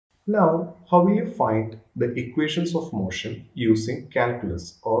Now, how will you find the equations of motion using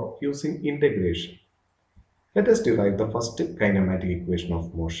calculus or using integration? Let us derive the first kinematic equation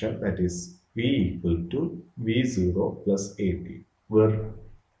of motion, that is V equal to V0 plus AT, where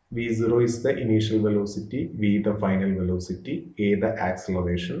V0 is the initial velocity, V the final velocity, A the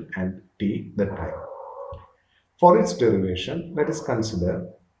acceleration and T the time. For its derivation, let us consider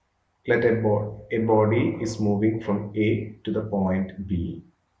let a body is moving from A to the point B,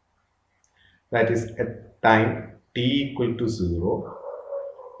 that is at time t equal to 0,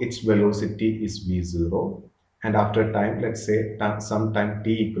 its velocity is v0, and after time, let's say some time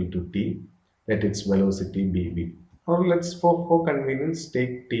t equal to t, let its velocity be v. Or let's for convenience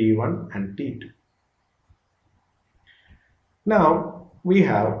take t1 and t2. Now we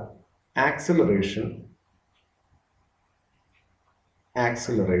have acceleration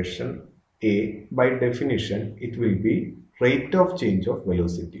acceleration A. By definition, it will be rate of change of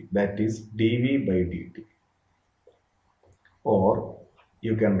velocity, that is dv by dt, or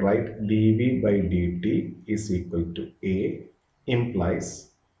you can write dv by dt is equal to A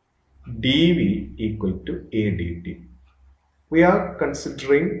implies dv equal to A dt. We are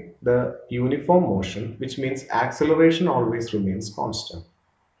considering the uniform motion, which means acceleration always remains constant.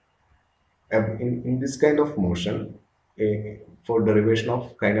 In this kind of motion, for derivation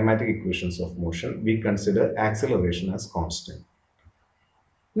of kinematic equations of motion, we consider acceleration as constant.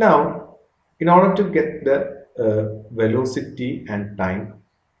 Now, in order to get the velocity and time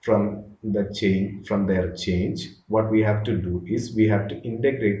from their change, what we have to do is we have to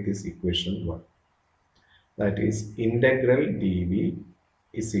integrate this equation 1. That is integral dv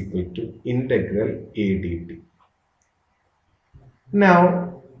is equal to integral A dt. Now,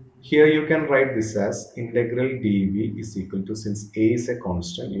 here you can write this as integral dv is equal to, since A is a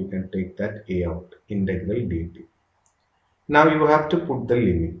constant, you can take that A out, integral dt. Now you have to put the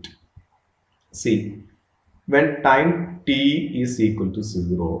limit. See, when time t is equal to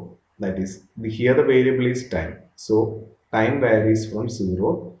 0, that is, here the variable is time. So, time varies from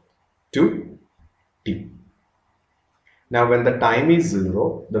 0 to t. Now, when the time is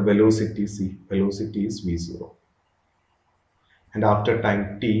 0, the velocity is v0. And after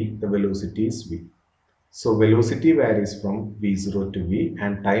time t, the velocity is v. So, velocity varies from v0 to v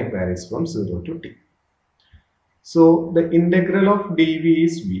and time varies from 0 to t. So, the integral of dv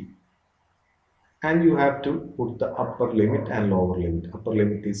is v. And you have to put the upper limit and lower limit. Upper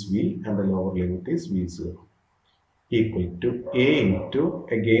limit is v and the lower limit is v0, equal to A into,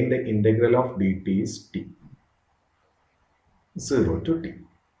 again the integral of dt is t, 0 to t.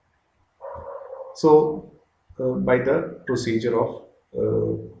 So by the procedure of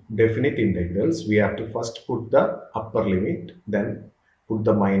definite integrals, we have to first put the upper limit, then put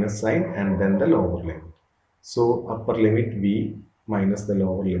the minus sign and then the lower limit. So upper limit v minus the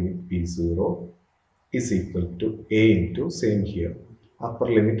lower limit v0 is equal to A into, same here, upper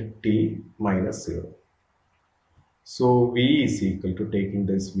limit t minus 0. So v is equal to, taking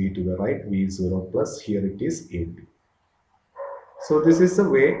this v to the right, v0 plus, here it is AT. So this is the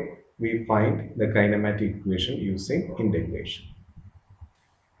way we find the kinematic equation using integration.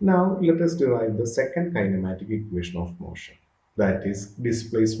 Now let us derive the second kinematic equation of motion, that is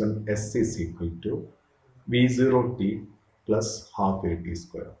displacement s is equal to v0t plus half at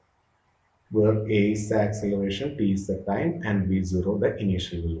square, where A is the acceleration, t is the time, and v0 the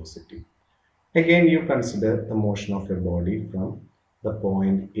initial velocity. Again, you consider the motion of a body from the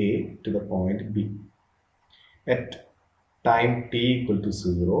point A to the point B. At time t equal to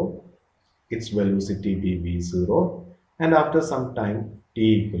 0, its velocity be v0, and after some time t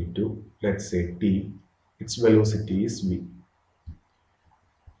equal to, let's say t, its velocity is v.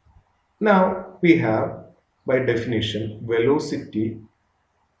 Now we have, by definition, velocity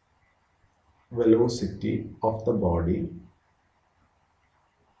of the body.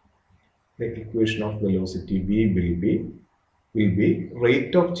 The equation of velocity v will be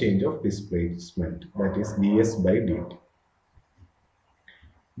rate of change of displacement, that is ds by dt.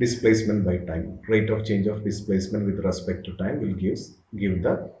 Displacement by time, rate of change of displacement with respect to time will give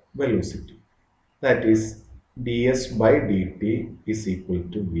the velocity, that is ds by dt is equal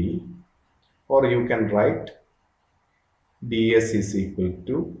to v, or you can write ds is equal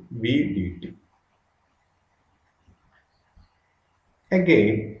to v dt.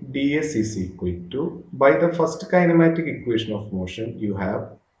 Again, ds is equal to, by the first kinematic equation of motion, you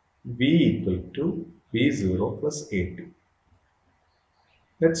have v equal to v0 plus at.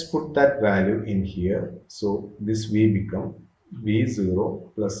 Let's put that value in here. So this v become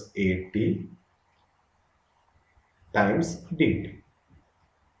v0 plus at times dt.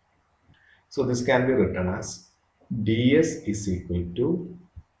 So this can be written as ds is equal to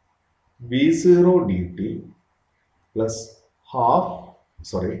v0 dt plus half,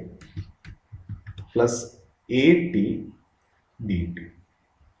 sorry, plus at dt.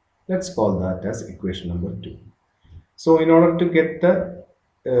 Let's call that as equation number 2. So in order to get the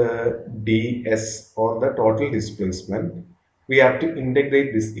ds or the total displacement, we have to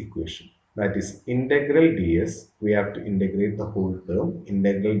integrate this equation. That is integral ds, we have to integrate the whole term.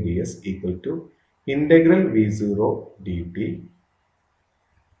 Integral ds equal to integral v0 dt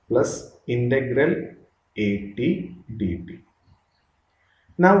plus integral at dt.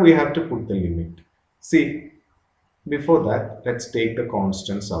 Now we have to put the limit. See, before that, let's take the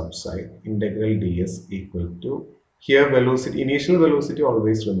constants outside. Integral ds equal to, here velocity, initial velocity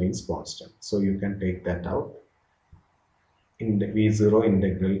always remains constant. So you can take that out. In the v0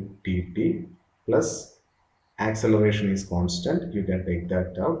 integral dt plus acceleration is constant. You can take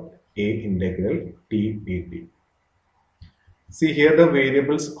that out. A integral t dt. See, here the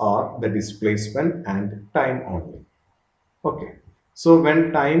variables are the displacement and time only. Okay. So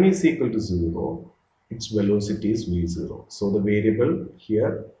when time is equal to 0, its velocity is v0. So the variable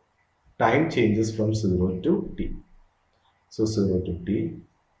here, time changes from 0 to t. So 0 to t.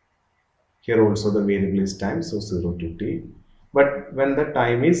 Here also the variable is time, so 0 to t. But when the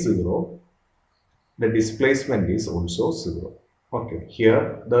time is 0, the displacement is also 0. Okay,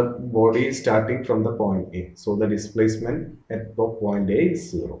 here the body is starting from the point A. So the displacement at the point A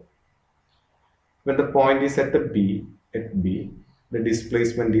is 0. When the point is at B, the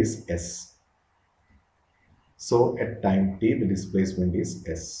displacement is s. So at time t, the displacement is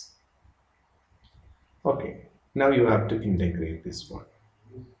s. Okay, now you have to integrate this one.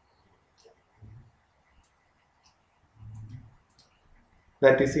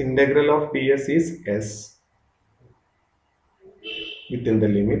 That is integral of ds is s within the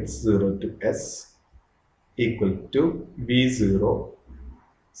limits 0 to s equal to v0.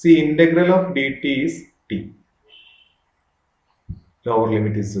 See, integral of dt is t. Lower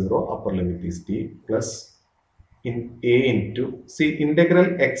limit is 0, upper limit is t plus in a into, see,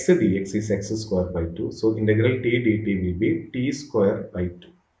 integral x dx is x square by 2. So integral t dt will be t square by 2.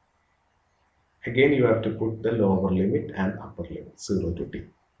 Again you have to put the lower limit and upper limit 0 to t.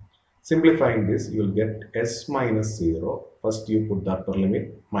 Simplifying this, you will get s minus 0. First you put the upper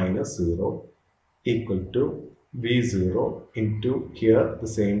limit minus 0 equal to v0 into, here the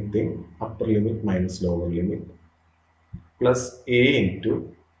same thing, upper limit minus lower limit plus a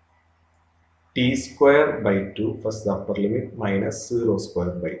into t square by 2, first the upper limit minus 0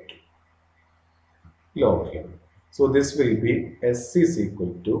 square by 2, lower limit. So this will be s is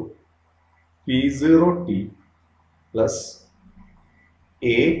equal to v0 t plus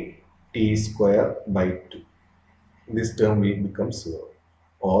a t square by 2. This term will become 0.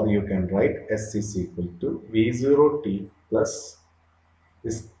 Or you can write s is equal to v0 t plus,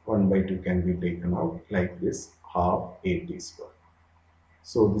 this 1 by 2 can be taken out like this, half a t square.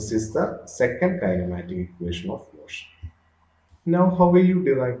 So this is the second kinematic equation of motion. Now how will you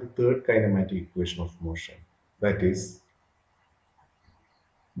derive the third kinematic equation of motion? That is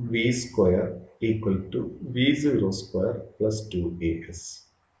v square equal to v0 square plus 2as.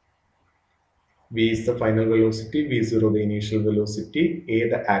 V is the final velocity, v0 the initial velocity, a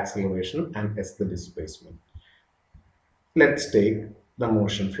the acceleration, and s the displacement. Let's take the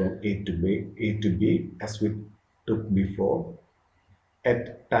motion from A to B as we took before.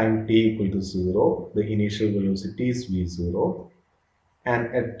 At time t equal to 0, the initial velocity is v0,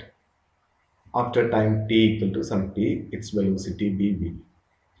 and at after time t equal to some t, its velocity be v.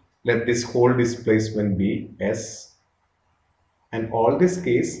 Let this whole displacement be s, and all this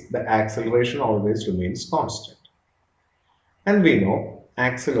case the acceleration always remains constant. And we know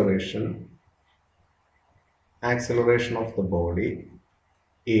acceleration of the body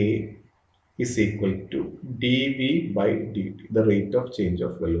a is equal to dv by dt, the rate of change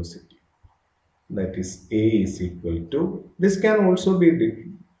of velocity. That is a is equal to, this can also be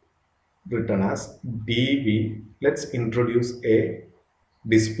written as dv. Let's introduce a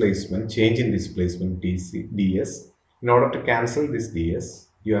displacement, change in displacement ds. In order to cancel this ds,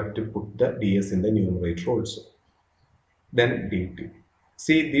 you have to put the ds in the numerator also. Then dt.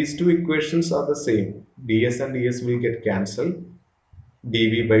 See, these two equations are the same. ds and ds will get cancelled.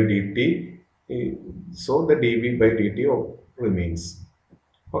 dv by dt. So the dv by dt remains.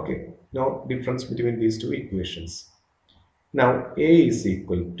 Okay. Now difference between these two equations. Now a is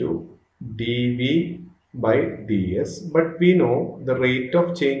equal to dv by ds, but we know the rate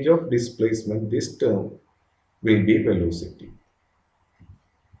of change of displacement, this term will be velocity.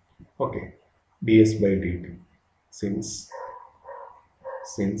 Okay, ds by dt, since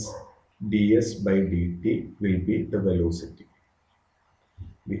ds by dt will be the velocity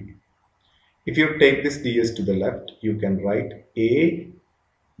v. If you take this ds to the left, you can write a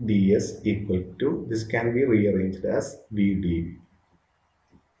ds equal to, this can be rearranged as v dv.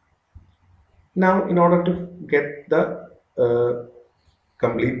 Now, in order to get the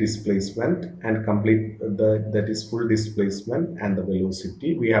complete displacement and complete that is full displacement and the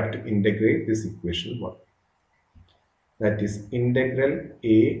velocity, we have to integrate this equation 1. That is integral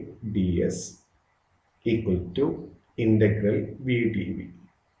a ds equal to integral v dv.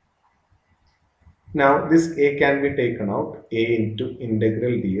 Now this a can be taken out, a into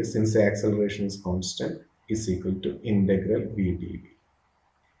integral ds, since the acceleration is constant, is equal to integral v dv.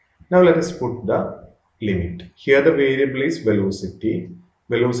 Now let us put the limit. Here the variable is velocity.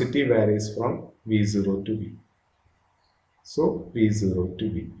 Velocity varies from v0 to v. So v0 to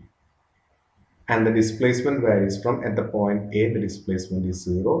v. And the displacement varies from, at the point A the displacement is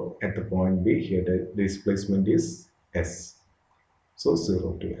 0, at the point B here the displacement is s. So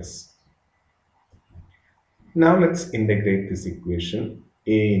 0 to s. Now let's integrate this equation.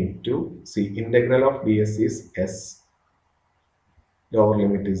 A into, see, integral of ds is s. Lower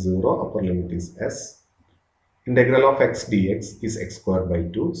limit is 0, upper limit is s. Integral of x dx is x square by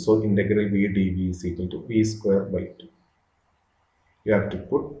 2. So integral v dv is equal to v square by 2. You have to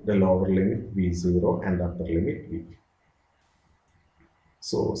put the lower limit v0 and the upper limit v.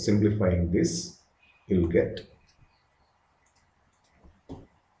 So simplifying this, you'll get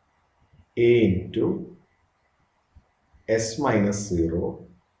a into s minus 0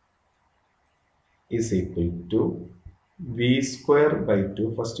 is equal to v square by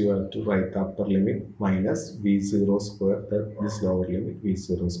 2. First you have to write the upper limit minus v0 square, this lower limit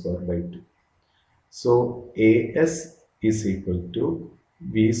v0 square by 2. So as is equal to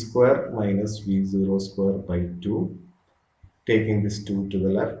v square minus v0 square by 2. Taking this 2 to the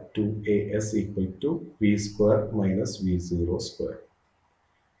left, 2as equal to v square minus v0 square.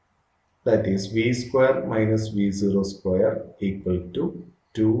 That is v square minus v0 square equal to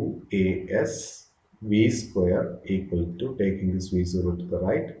 2as v square equal to, taking this v0 to the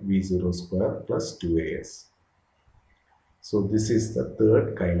right, v0 square plus 2as. So this is the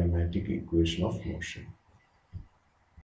third kinematic equation of motion.